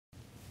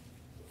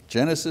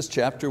Genesis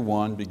chapter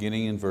 1,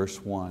 beginning in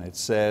verse 1. It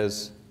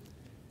says,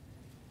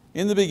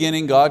 "In the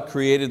beginning God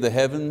created the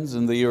heavens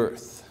and the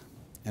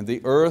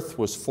earth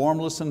was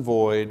formless and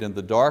void, and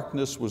the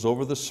darkness was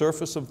over the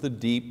surface of the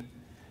deep,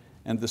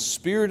 and the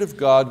Spirit of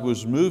God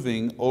was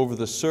moving over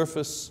the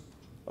surface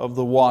of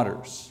the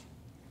waters."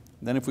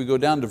 Then if we go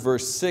down to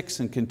verse 6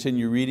 and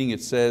continue reading,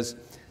 it says,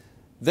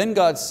 "Then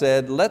God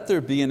said, let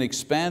there be an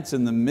expanse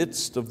in the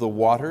midst of the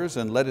waters,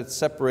 and let it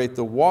separate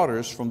the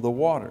waters from the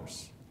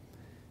waters.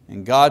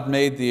 And God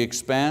made the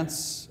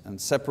expanse and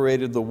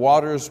separated the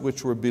waters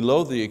which were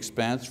below the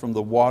expanse from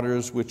the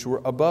waters which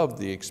were above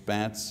the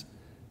expanse,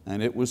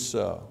 and it was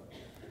so.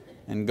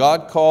 And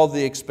God called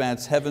the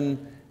expanse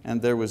heaven,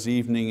 and there was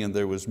evening and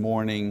there was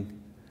morning,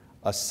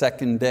 a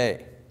second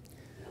day.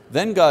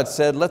 Then God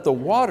said, let the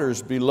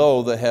waters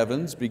below the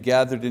heavens be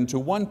gathered into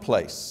one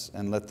place,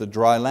 and let the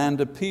dry land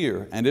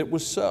appear, and it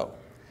was so.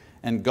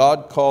 And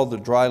God called the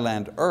dry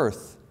land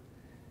earth,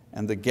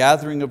 and the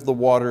gathering of the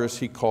waters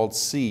He called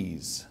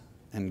seas.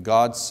 And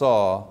God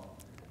saw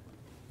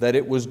that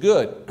it was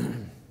good."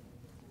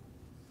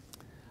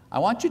 I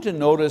want you to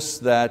notice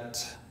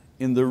that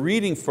in the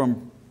reading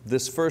from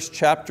this first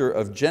chapter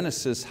of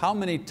Genesis, how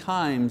many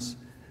times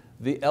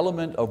the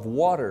element of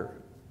water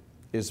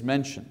is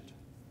mentioned.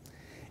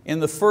 In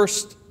the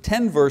first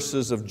 10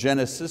 verses of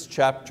Genesis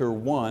chapter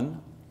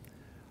 1,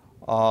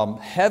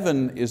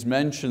 heaven is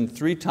mentioned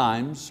 3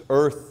 times,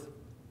 earth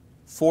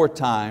 4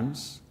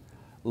 times,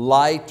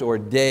 light or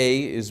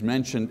day is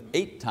mentioned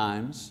 8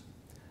 times,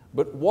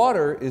 but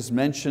water is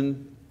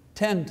mentioned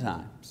 10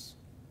 times.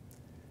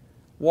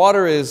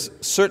 Water is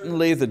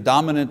certainly the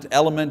dominant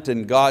element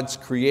in God's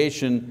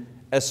creation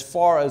as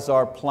far as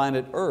our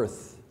planet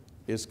Earth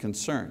is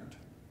concerned.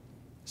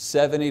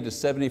 70 to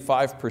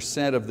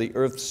 75% of the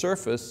Earth's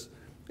surface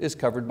is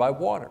covered by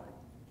water.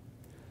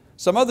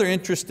 Some other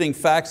interesting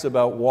facts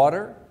about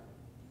water: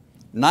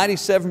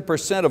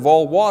 97% of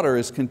all water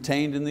is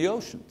contained in the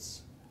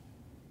oceans,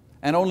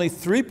 and only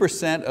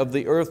 3% of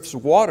the Earth's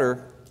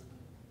water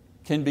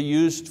can be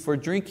used for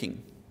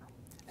drinking.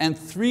 And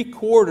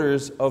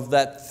 3/4 of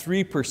that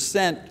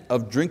 3%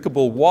 of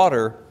drinkable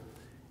water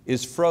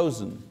is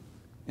frozen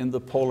in the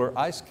polar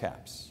ice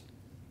caps.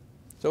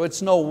 So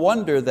it's no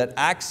wonder that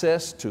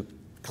access to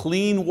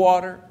clean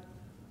water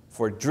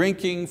for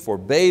drinking, for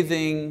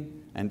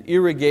bathing, and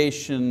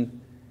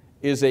irrigation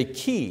is a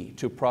key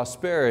to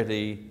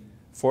prosperity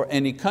for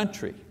any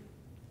country.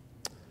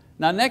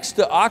 Now, next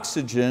to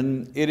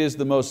oxygen, it is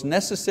the most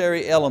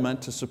necessary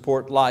element to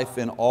support life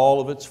in all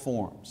of its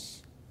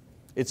forms.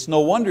 It's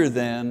no wonder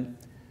then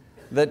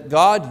that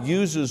God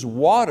uses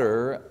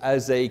water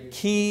as a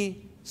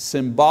key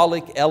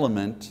symbolic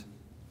element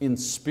in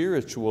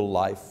spiritual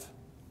life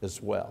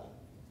as well.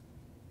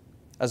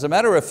 As a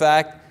matter of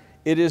fact,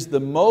 it is the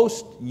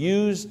most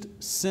used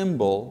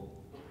symbol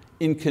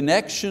in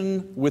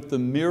connection with the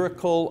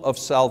miracle of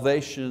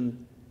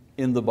salvation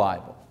in the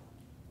Bible.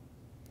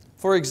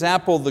 For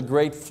example, the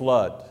great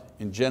flood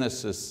in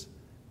Genesis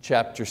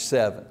chapter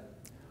 7.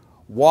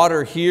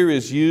 Water here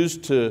is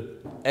used to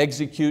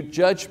execute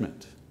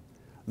judgment.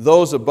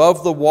 Those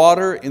above the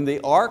water in the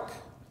ark,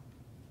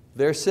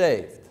 they're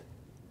saved.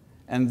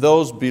 And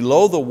those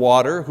below the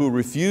water who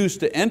refuse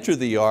to enter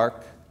the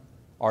ark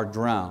are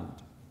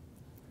drowned.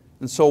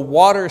 And so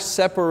water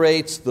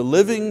separates the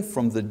living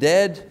from the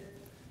dead,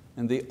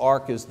 and the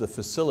ark is the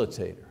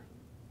facilitator.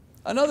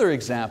 Another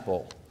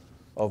example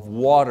of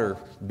water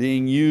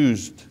being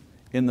used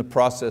in the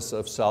process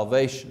of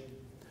salvation: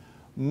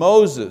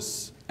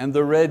 Moses and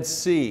the Red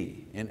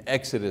Sea in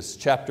Exodus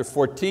chapter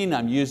 14.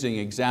 I'm using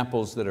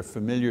examples that are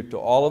familiar to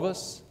all of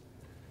us.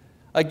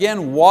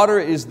 Again, water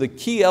is the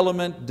key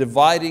element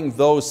dividing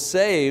those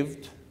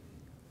saved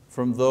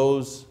from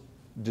those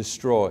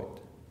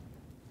destroyed.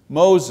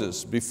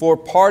 Moses, before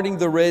parting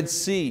the Red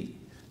Sea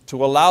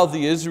to allow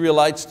the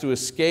Israelites to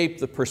escape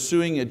the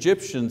pursuing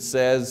Egyptians,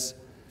 says,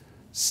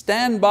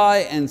 "Stand by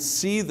and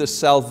see the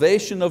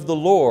salvation of the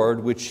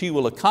Lord, which He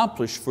will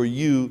accomplish for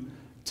you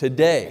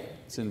today."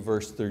 It's in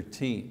verse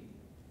 13.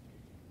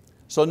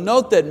 So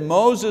note that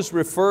Moses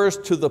refers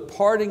to the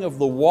parting of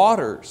the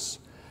waters,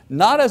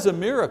 not as a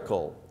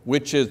miracle,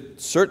 which it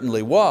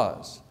certainly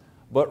was,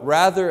 but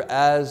rather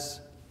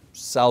as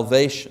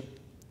salvation.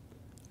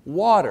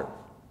 Water,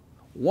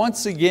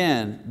 once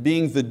again,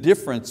 being the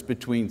difference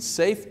between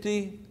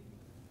safety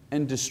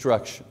and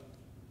destruction.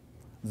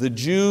 The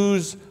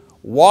Jews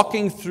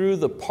walking through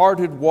the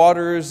parted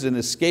waters and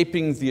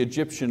escaping the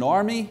Egyptian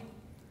army,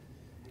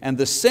 and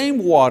the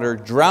same water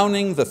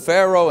drowning the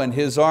Pharaoh and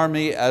his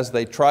army as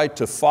they tried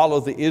to follow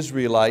the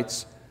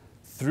Israelites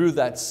through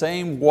that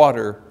same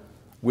water,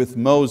 with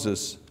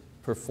Moses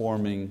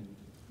performing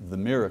the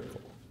miracle.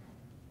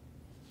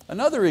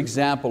 Another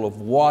example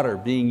of water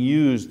being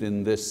used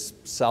in this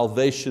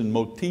salvation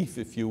motif,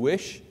 if you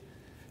wish,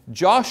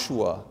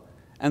 Joshua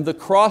and the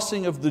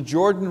crossing of the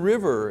Jordan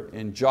River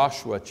in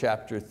Joshua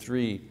chapter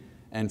 3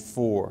 and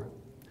 4.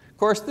 Of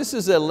course, this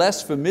is a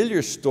less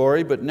familiar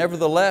story, but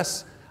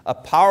nevertheless a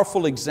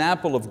powerful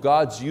example of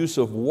God's use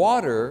of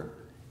water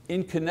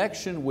in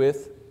connection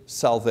with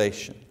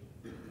salvation.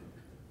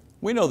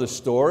 We know the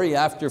story.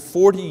 After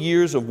 40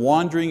 years of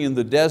wandering in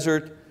the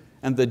desert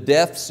and the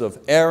deaths of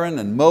Aaron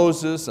and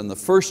Moses and the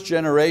first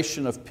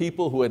generation of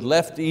people who had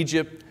left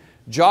Egypt,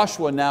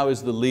 Joshua now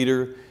is the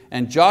leader,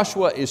 and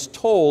Joshua is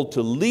told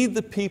to lead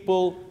the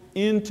people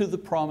into the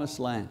promised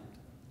land.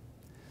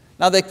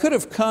 Now they could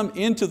have come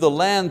into the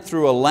land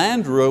through a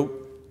land route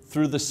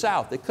through the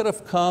south. They could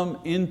have come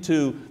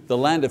into the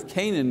land of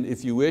Canaan,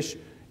 if you wish,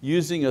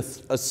 using a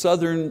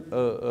southern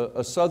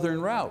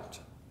route.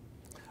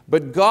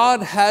 But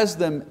God has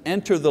them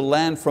enter the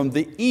land from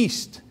the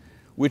east,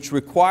 which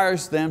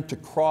requires them to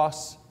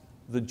cross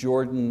the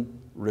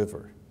Jordan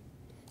River.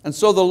 And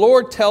so the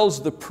Lord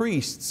tells the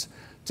priests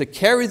to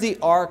carry the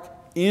ark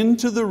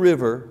into the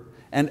river,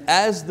 and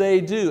as they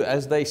do,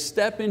 as they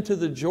step into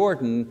the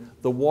Jordan,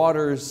 the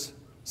waters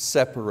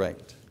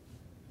separate.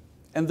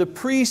 And the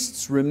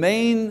priests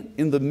remain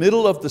in the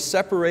middle of the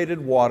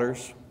separated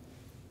waters,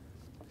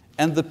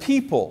 and the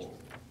people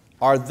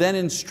are then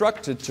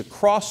instructed to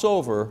cross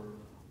over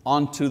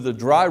onto the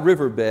dry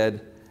riverbed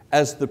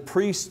as the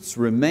priests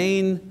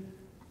remain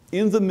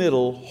in the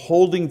middle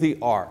holding the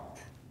ark,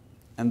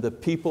 and the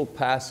people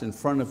pass in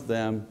front of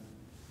them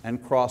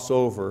and cross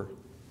over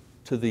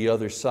to the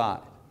other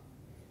side.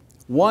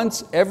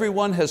 Once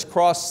everyone has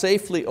crossed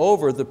safely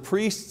over, the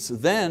priests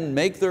then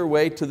make their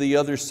way to the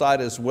other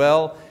side as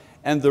well,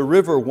 and the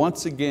river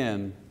once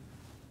again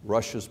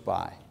rushes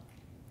by.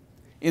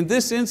 In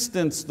this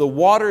instance, the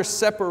water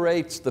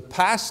separates the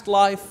past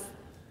life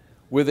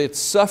with its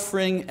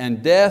suffering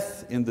and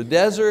death in the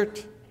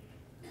desert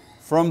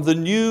from the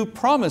new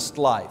promised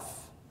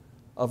life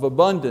of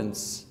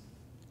abundance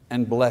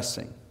and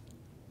blessing,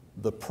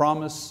 the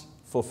promise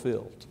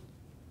fulfilled.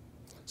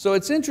 So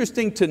it's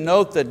interesting to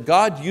note that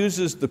God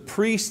uses the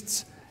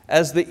priests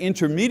as the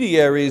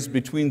intermediaries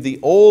between the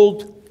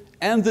old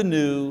and the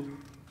new,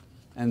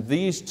 and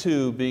these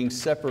two being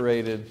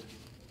separated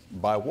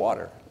by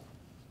water.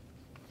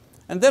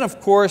 And then of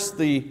course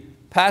the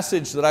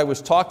passage that I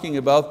was talking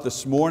about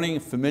this morning, a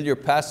familiar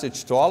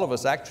passage to all of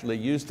us, actually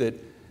used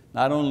it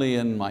not only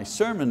in my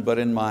sermon but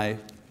in my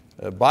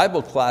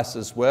Bible class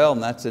as well,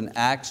 and that's in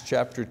Acts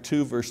chapter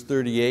 2 verse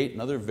 38,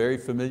 another very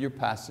familiar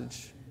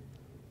passage.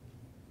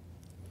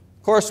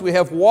 Of course, we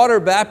have water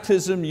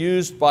baptism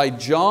used by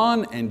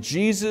John and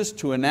Jesus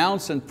to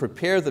announce and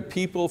prepare the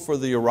people for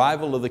the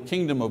arrival of the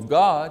kingdom of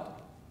God.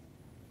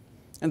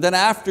 And then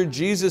after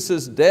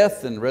Jesus'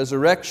 death and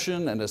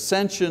resurrection and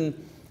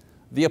ascension,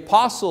 the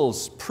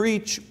apostles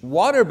preach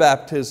water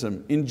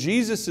baptism in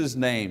Jesus'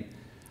 name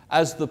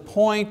as the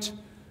point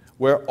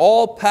where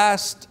all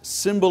past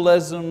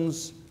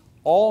symbolisms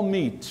all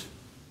meet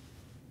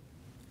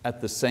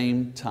at the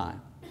same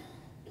time.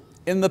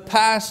 In the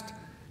past,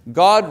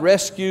 God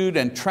rescued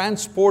and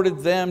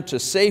transported them to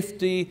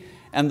safety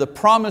and the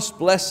promised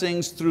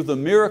blessings through the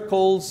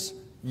miracles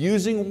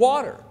using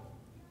water.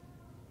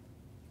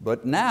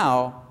 But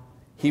now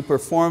He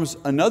performs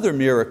another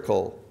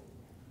miracle,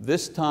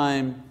 this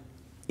time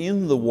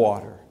in the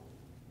water.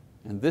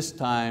 And this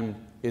time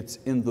it's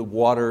in the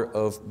water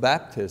of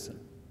baptism.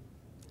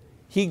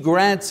 He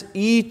grants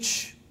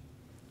each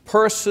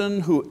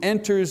person who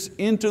enters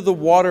into the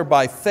water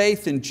by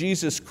faith in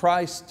Jesus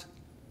Christ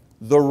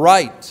the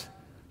right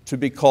to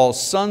be called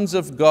sons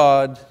of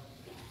God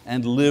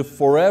and live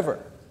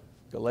forever.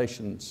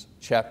 Galatians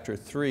chapter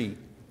 3,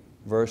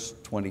 verse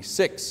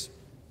 26.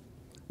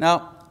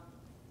 Now,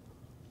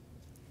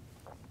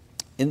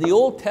 in the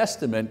Old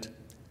Testament,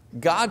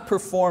 God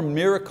performed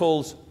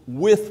miracles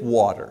with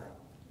water.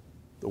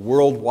 The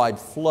worldwide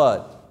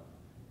flood,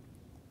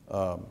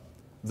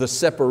 the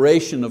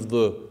separation of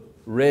the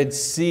Red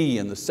Sea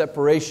and the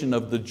separation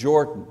of the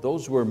Jordan.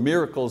 Those were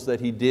miracles that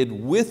He did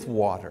with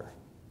water.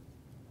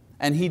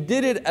 And He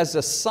did it as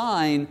a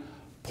sign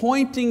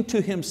pointing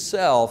to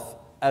Himself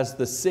as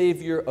the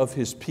Savior of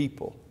His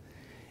people.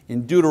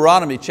 In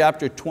Deuteronomy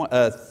chapter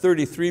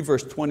 33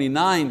 verse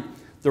 29,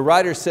 the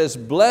writer says,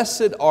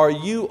 "Blessed are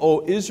you,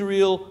 O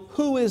Israel,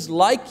 who is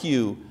like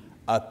you,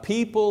 a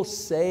people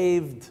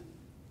saved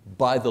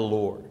by the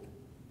Lord."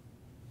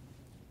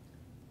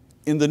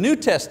 In the New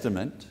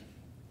Testament,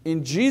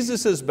 in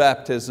Jesus'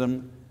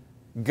 baptism,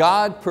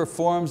 God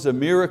performs a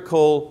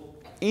miracle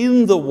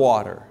in the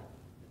water,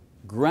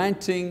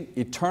 granting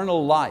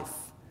eternal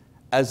life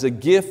as a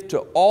gift to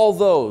all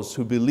those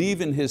who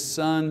believe in His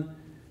Son,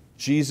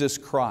 Jesus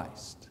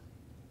Christ.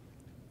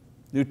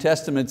 New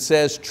Testament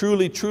says,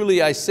 "Truly,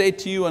 truly, I say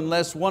to you,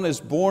 unless one is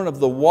born of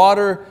the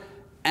water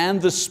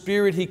and the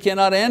Spirit, he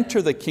cannot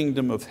enter the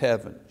kingdom of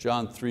heaven."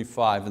 John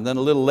 3:5. And then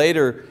a little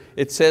later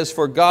it says,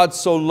 "For God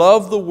so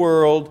loved the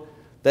world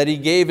that He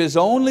gave His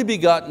only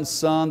begotten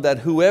Son, that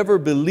whoever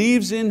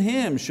believes in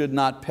Him should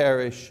not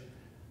perish,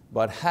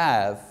 but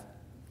have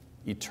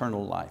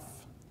eternal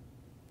life."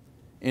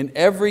 In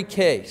every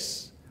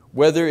case,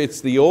 whether it's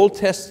the Old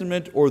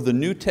Testament or the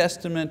New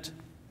Testament,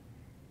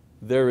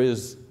 there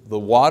is the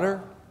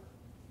water,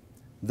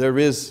 there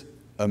is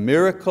a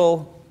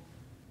miracle,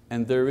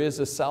 and there is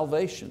a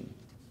salvation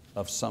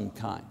of some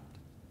kind.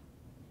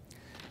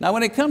 Now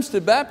when it comes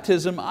to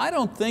baptism, I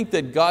don't think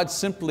that God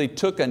simply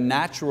took a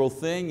natural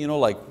thing,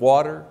 like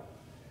water,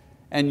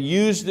 and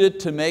used it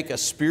to make a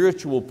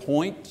spiritual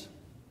point,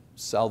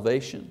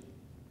 salvation.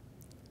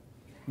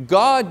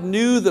 God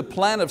knew the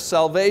plan of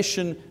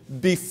salvation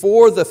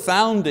before the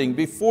founding,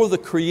 before the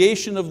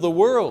creation of the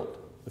world.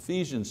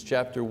 Ephesians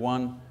chapter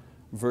 1,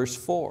 verse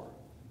 4.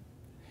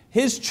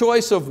 His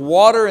choice of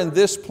water in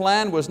this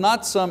plan was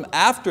not some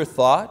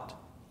afterthought.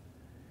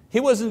 He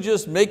wasn't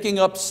just making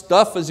up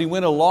stuff as he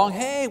went along.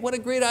 Hey, what a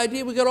great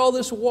idea, we got all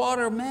this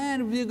water.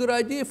 Man, it would be a good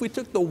idea if we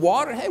took the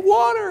water. Hey,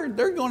 water,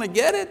 they're going to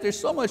get it. There's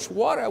so much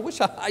water. I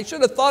wish I should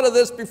have thought of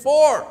this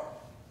before.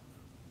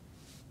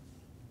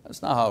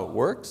 That's not how it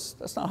works.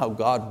 That's not how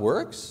God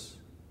works.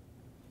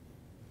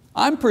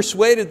 I'm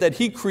persuaded that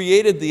He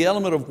created the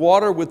element of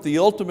water with the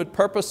ultimate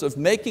purpose of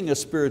making a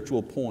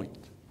spiritual point.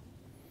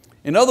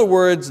 In other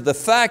words, the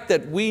fact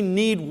that we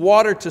need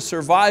water to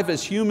survive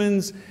as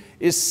humans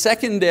is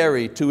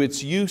secondary to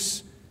its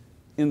use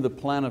in the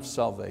plan of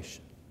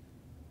salvation.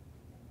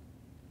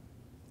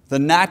 The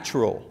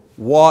natural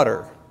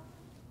water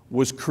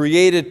was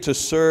created to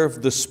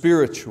serve the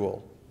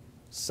spiritual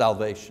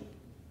salvation,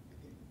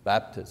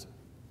 baptism.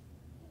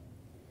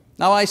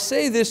 Now I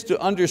say this to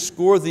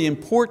underscore the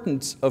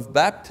importance of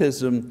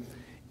baptism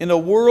in a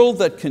world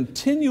that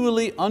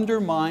continually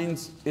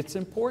undermines its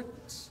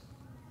importance.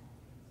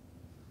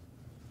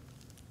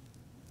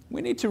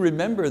 We need to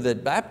remember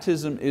that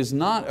baptism is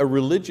not a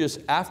religious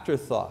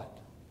afterthought.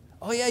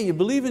 Oh yeah, you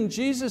believe in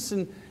Jesus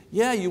and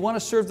yeah, you want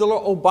to serve the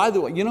Lord. Oh, by the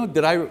way,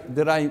 did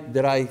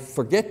I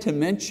forget to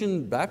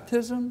mention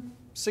baptism?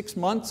 6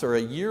 months or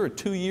a year or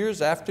 2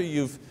 years after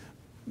you've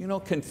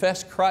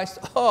confessed Christ?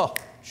 Oh,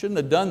 shouldn't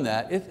have done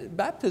that.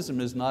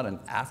 Baptism is not an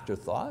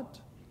afterthought.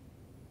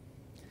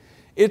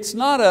 It's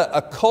not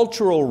a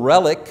cultural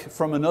relic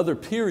from another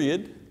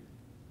period.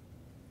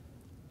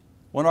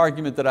 One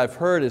argument that I've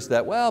heard is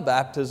that, well,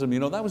 baptism,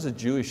 that was a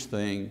Jewish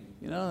thing.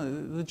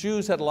 The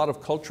Jews had a lot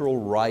of cultural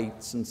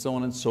rites and so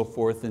on and so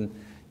forth, and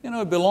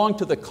it belonged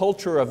to the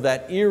culture of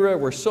that era.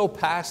 We're so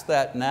past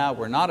that now.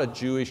 We're not a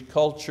Jewish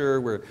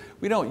culture.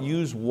 We don't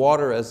use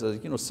water as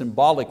a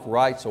symbolic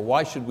rite, so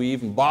why should we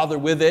even bother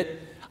with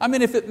it? I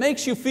mean, if it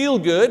makes you feel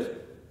good,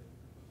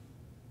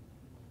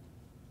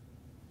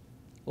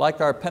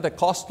 like our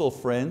Pentecostal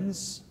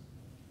friends,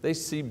 they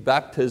see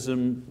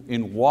baptism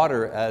in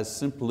water as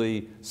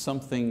simply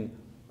something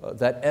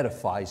that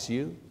edifies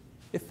you.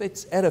 If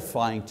it's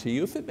edifying to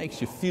you, if it makes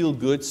you feel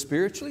good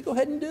spiritually, go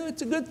ahead and do it.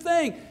 It's a good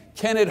thing.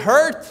 Can it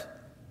hurt?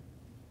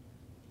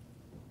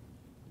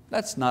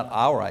 That's not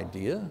our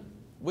idea.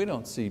 We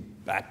don't see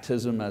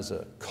baptism as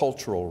a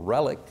cultural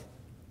relic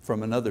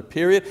from another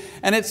period.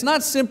 And it's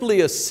not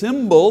simply a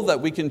symbol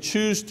that we can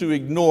choose to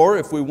ignore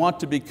if we want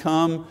to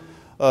become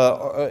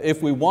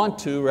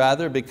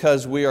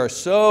because we are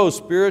so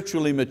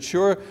spiritually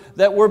mature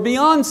that we're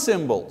beyond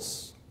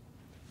symbols.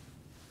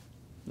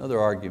 Another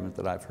argument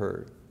that I've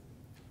heard.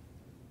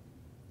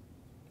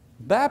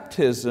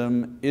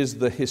 Baptism is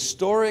the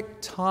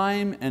historic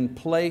time and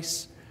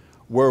place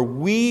where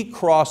we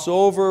cross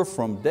over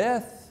from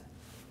death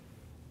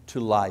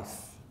to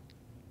life,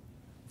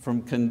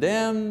 from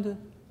condemned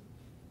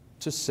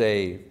to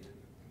saved.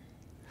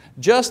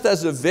 Just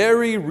as a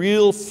very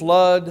real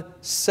flood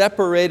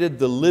separated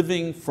the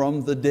living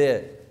from the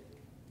dead,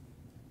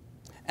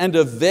 and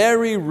a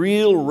very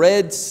real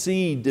Red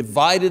Sea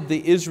divided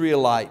the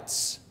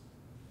Israelites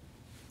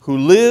who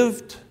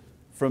lived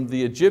from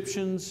the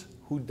Egyptians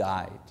who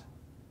died.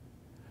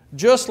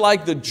 Just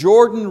like the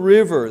Jordan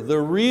River,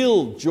 the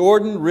real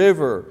Jordan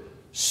River,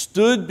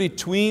 stood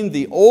between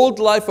the old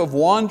life of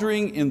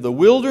wandering in the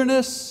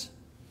wilderness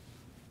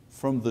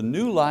from the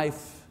new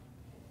life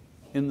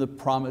in the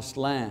promised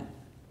land.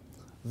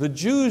 The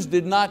Jews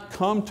did not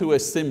come to a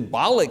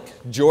symbolic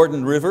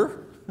Jordan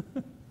River.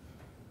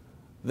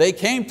 They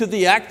came to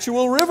the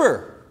actual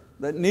river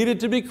that needed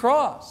to be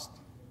crossed.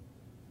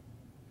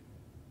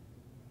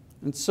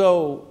 And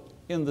so,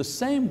 in the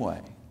same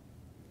way,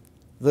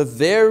 the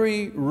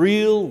very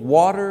real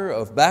water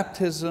of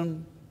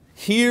baptism,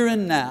 here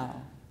and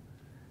now,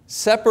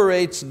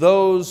 separates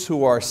those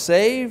who are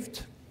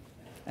saved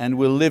and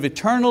will live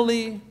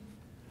eternally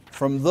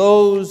from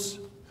those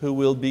who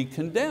will be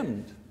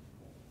condemned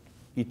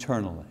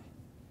eternally.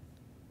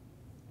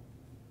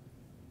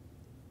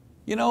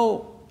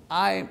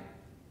 I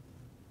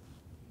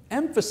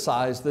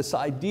emphasize this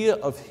idea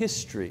of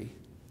history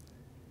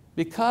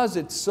because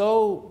it's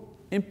so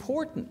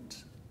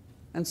important.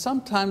 And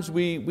sometimes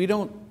we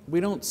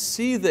don't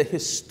see the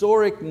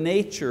historic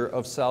nature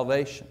of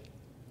salvation.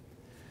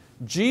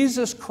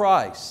 Jesus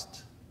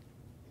Christ,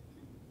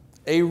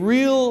 a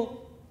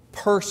real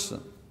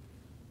person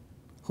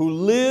who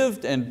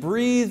lived and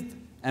breathed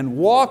and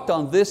walked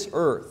on this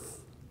earth,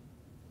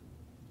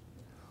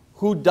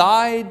 who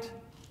died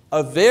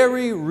a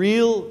very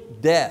real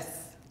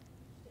death,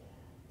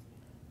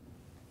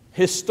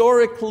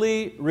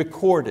 historically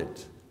recorded.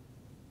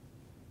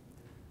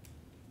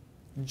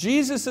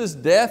 Jesus'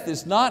 death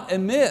is not a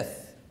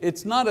myth.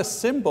 It's not a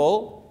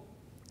symbol.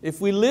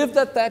 If we lived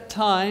at that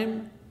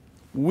time,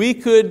 We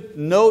could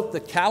note the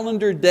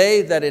calendar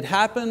day that it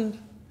happened.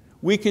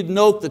 We could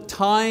note the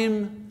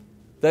time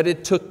that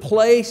it took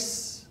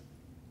place.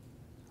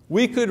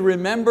 We could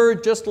remember,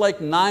 just like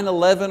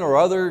 9/11 or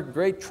other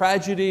great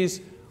tragedies,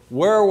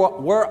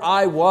 where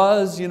I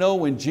was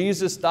when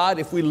Jesus died,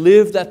 if we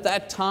lived at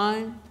that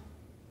time.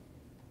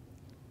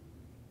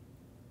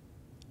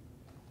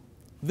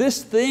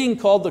 This thing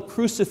called the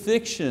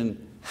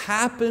crucifixion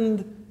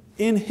happened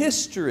in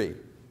history.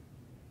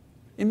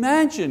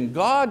 Imagine,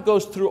 God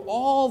goes through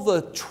all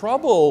the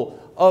trouble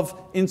of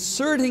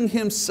inserting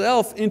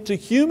Himself into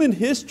human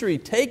history,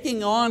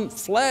 taking on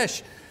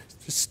flesh,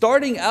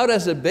 starting out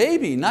as a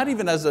baby, not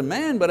even as a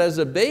man, but as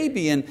a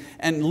baby,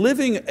 and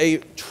living a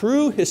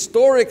true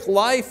historic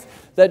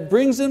life that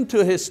brings Him to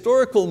a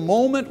historical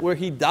moment where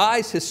He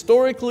dies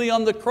historically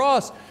on the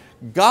cross.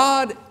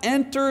 God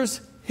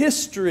enters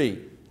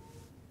history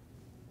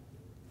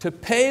to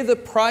pay the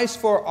price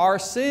for our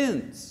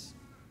sins.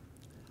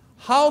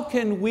 How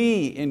can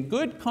we, in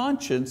good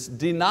conscience,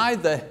 deny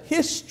the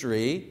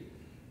history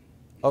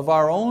of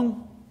our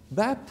own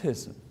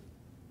baptism?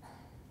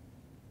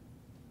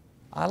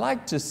 I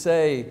like to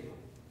say,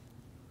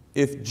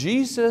 if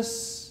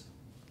Jesus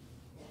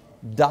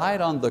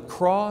died on the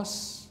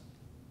cross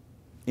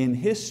in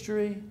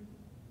history,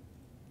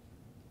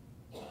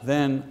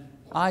 then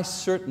I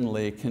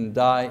certainly can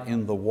die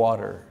in the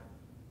water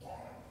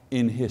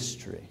in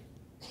history.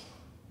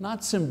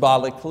 Not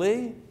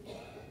symbolically,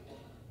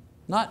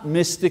 not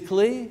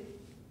mystically,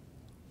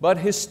 but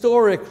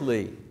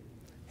historically.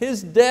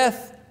 His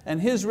death and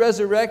His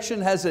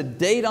resurrection has a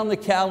date on the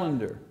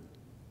calendar.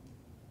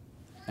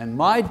 And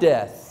my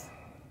death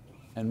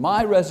and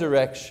my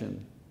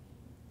resurrection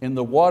in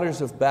the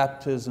waters of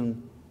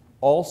baptism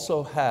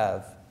also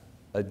have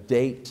a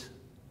date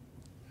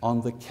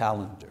on the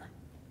calendar.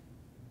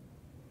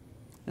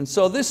 And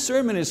so this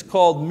sermon is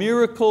called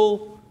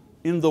Miracle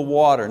in the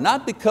Water,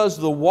 not because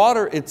the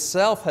water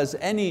itself has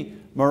any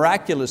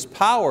miraculous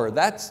power.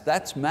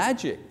 That's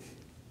magic.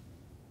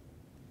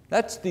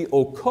 That's the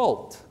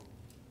occult.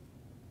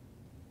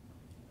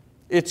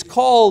 It's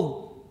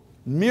called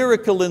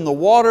miracle in the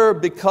water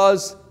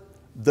because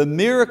the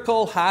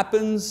miracle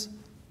happens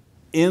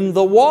in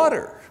the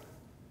water.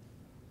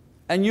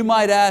 And you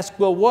might ask,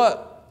 well,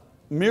 what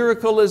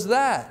miracle is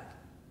that?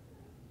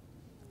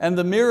 And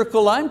the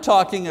miracle I'm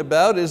talking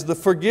about is the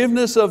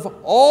forgiveness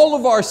of all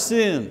of our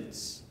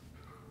sins.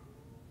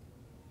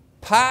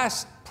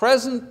 Past,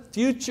 present,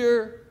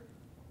 future,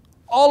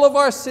 all of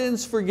our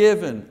sins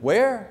forgiven.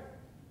 Where?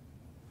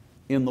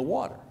 In the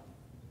water.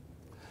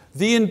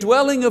 The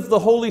indwelling of the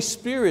Holy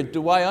Spirit,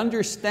 do I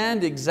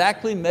understand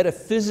exactly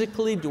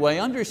metaphysically? Do I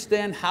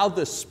understand how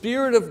the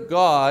Spirit of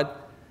God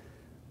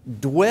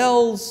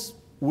dwells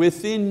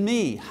within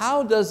me?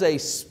 How does a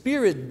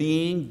spirit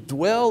being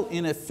dwell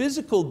in a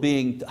physical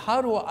being?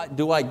 How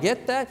do I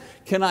get that?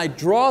 Can I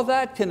draw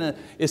that?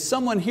 Is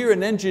someone here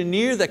an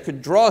engineer that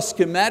could draw a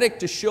schematic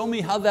to show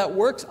me how that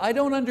works? I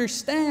don't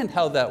understand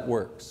how that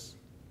works.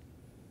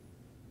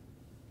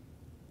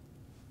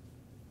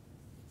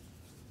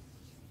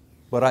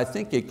 But I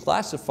think it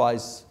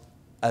classifies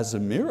as a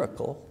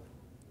miracle,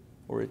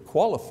 or it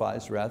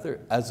qualifies rather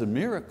as a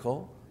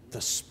miracle. The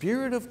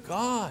Spirit of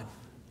God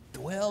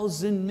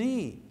dwells in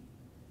me.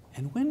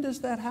 And when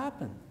does that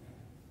happen?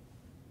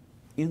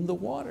 In the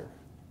water.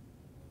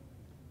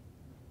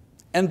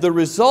 And the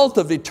result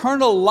of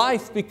eternal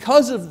life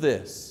because of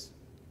this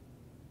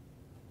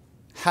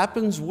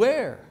happens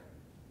where?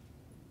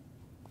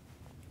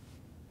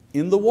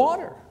 In the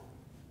water.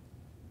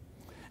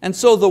 And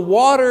so the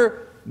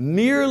water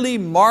merely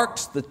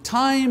marks the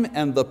time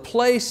and the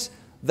place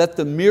that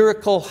the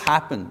miracle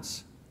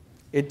happens.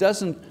 It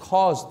doesn't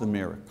cause the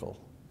miracle.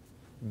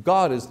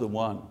 God is the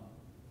one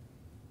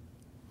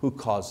who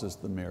causes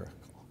the miracle.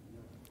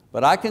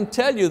 But I can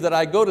tell you that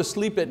I go to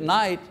sleep at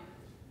night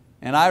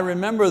and I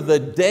remember the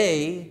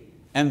day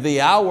and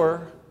the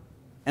hour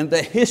and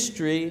the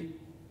history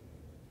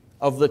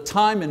of the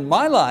time in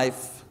my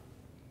life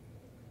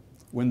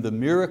when the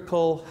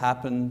miracle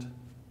happened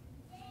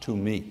to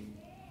me.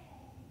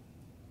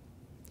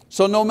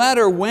 So no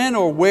matter when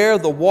or where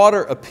the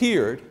water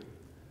appeared,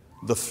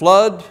 the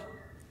flood,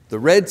 the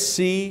Red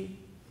Sea,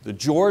 the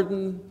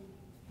Jordan,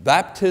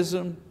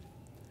 baptism,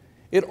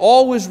 it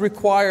always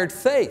required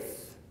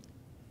faith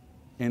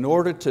in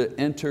order to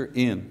enter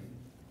in.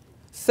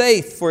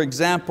 Faith, for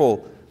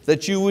example,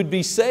 that you would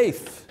be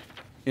safe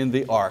in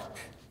the ark.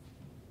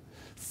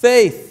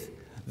 Faith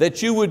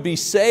that you would be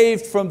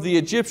saved from the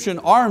Egyptian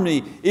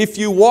army if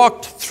you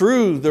walked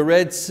through the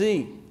Red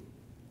Sea.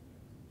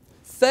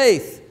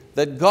 Faith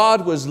that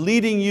God was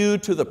leading you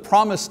to the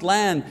promised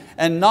land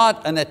and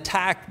not an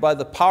attack by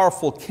the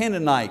powerful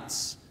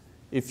Canaanites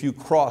if you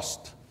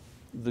crossed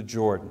the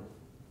Jordan.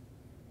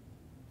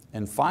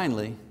 And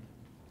finally,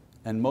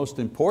 and most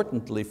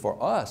importantly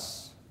for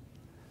us,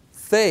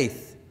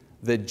 faith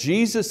that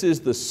Jesus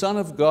is the Son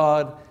of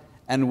God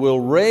and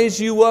will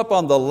raise you up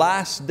on the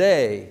last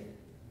day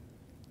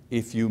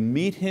if you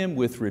meet Him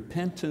with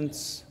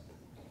repentance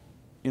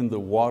in the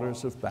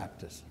waters of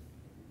baptism.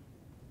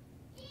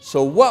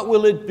 So what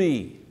will it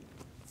be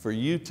for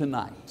you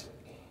tonight?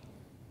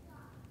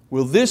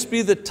 Will this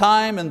be the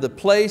time and the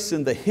place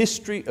in the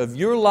history of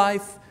your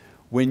life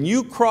when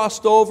you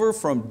crossed over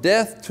from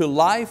death to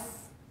life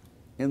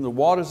in the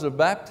waters of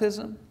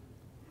baptism?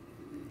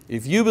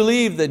 If you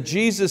believe that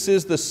Jesus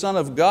is the Son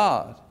of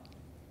God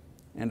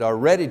and are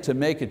ready to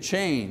make a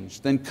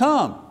change, then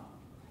come.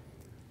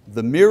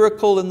 The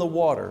miracle in the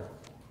water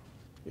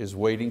is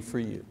waiting for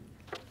you.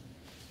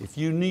 If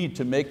you need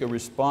to make a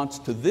response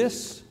to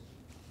this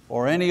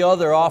or any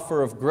other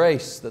offer of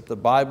grace that the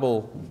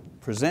Bible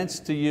presents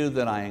to you,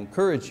 then I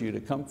encourage you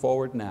to come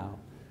forward now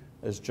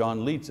as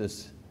John leads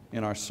us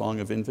in our song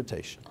of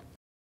invitation.